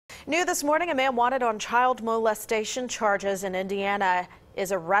New this morning, a man wanted on child molestation charges in Indiana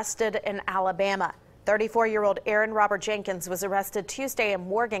is arrested in Alabama. 34-year-old Aaron Robert Jenkins was arrested Tuesday in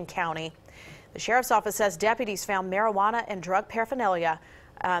Morgan County. The sheriff's office says deputies found marijuana and drug paraphernalia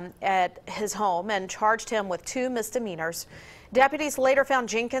at his home and charged him with 2 misdemeanors. Deputies later found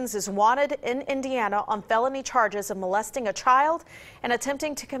Jenkins is wanted in Indiana on felony charges of molesting a child and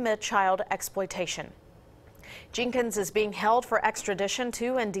attempting to commit child exploitation. Jenkins is being held for extradition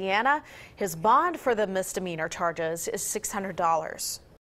to Indiana. His bond for the misdemeanor charges is $600.